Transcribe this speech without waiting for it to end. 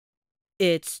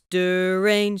It's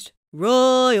deranged,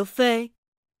 royal fae.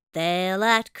 They'll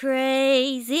act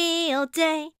crazy all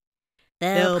day.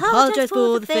 They'll apologize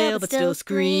for the fail, but still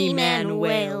scream and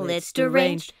wail. It's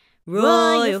deranged,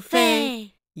 royal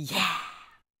fae. Yeah!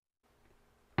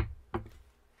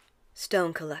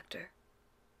 Stone Collector.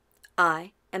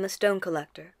 I am a stone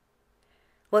collector.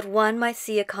 What one might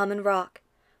see a common rock,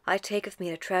 I take with me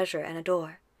a treasure and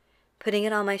adore, putting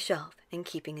it on my shelf and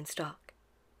keeping in stock.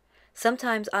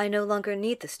 Sometimes I no longer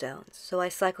need the stones, so I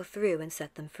cycle through and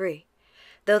set them free.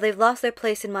 Though they've lost their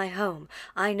place in my home,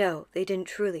 I know they didn't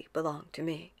truly belong to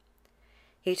me.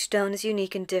 Each stone is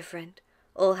unique and different,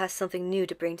 all has something new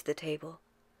to bring to the table.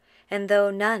 And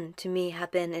though none to me have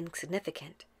been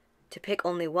insignificant, to pick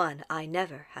only one I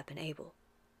never have been able.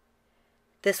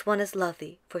 This one is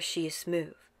lovely, for she is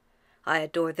smooth. I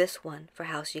adore this one for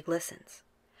how she glistens.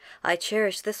 I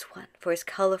cherish this one for his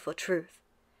colorful truth.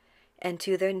 And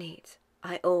to their needs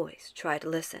I always try to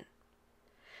listen.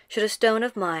 Should a stone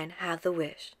of mine have the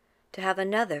wish to have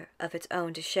another of its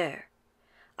own to share,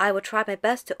 I will try my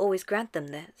best to always grant them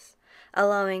this,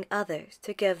 allowing others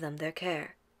to give them their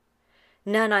care.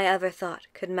 None I ever thought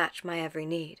could match my every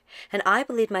need, and I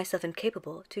believed myself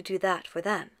incapable to do that for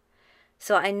them.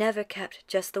 So I never kept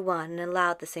just the one and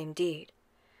allowed the same deed.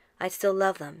 I'd still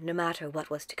love them no matter what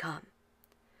was to come.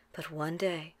 But one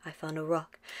day I found a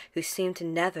rock who seemed to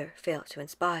never fail to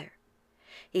inspire.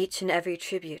 Each and every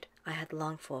tribute I had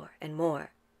longed for and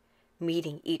more,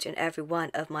 meeting each and every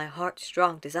one of my heart's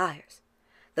strong desires,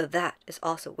 though that is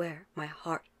also where my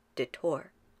heart did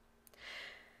tore.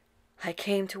 I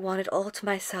came to want it all to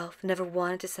myself, never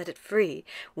wanted to set it free,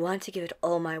 wanted to give it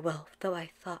all my wealth, though I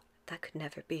thought that could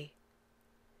never be.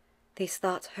 These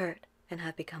thoughts hurt and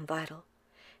have become vital,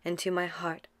 and to my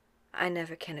heart I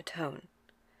never can atone,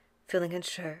 feeling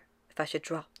unsure if I should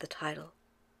drop the title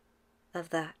of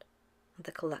that of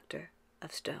the collector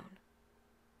of stone.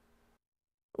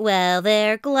 Well,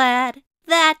 they're glad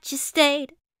that you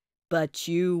stayed, but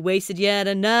you wasted yet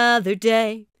another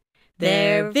day.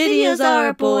 Their videos are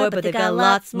a bore, but they've got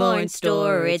lots more in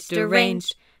store. It's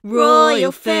deranged,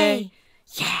 royal fae.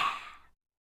 Yeah!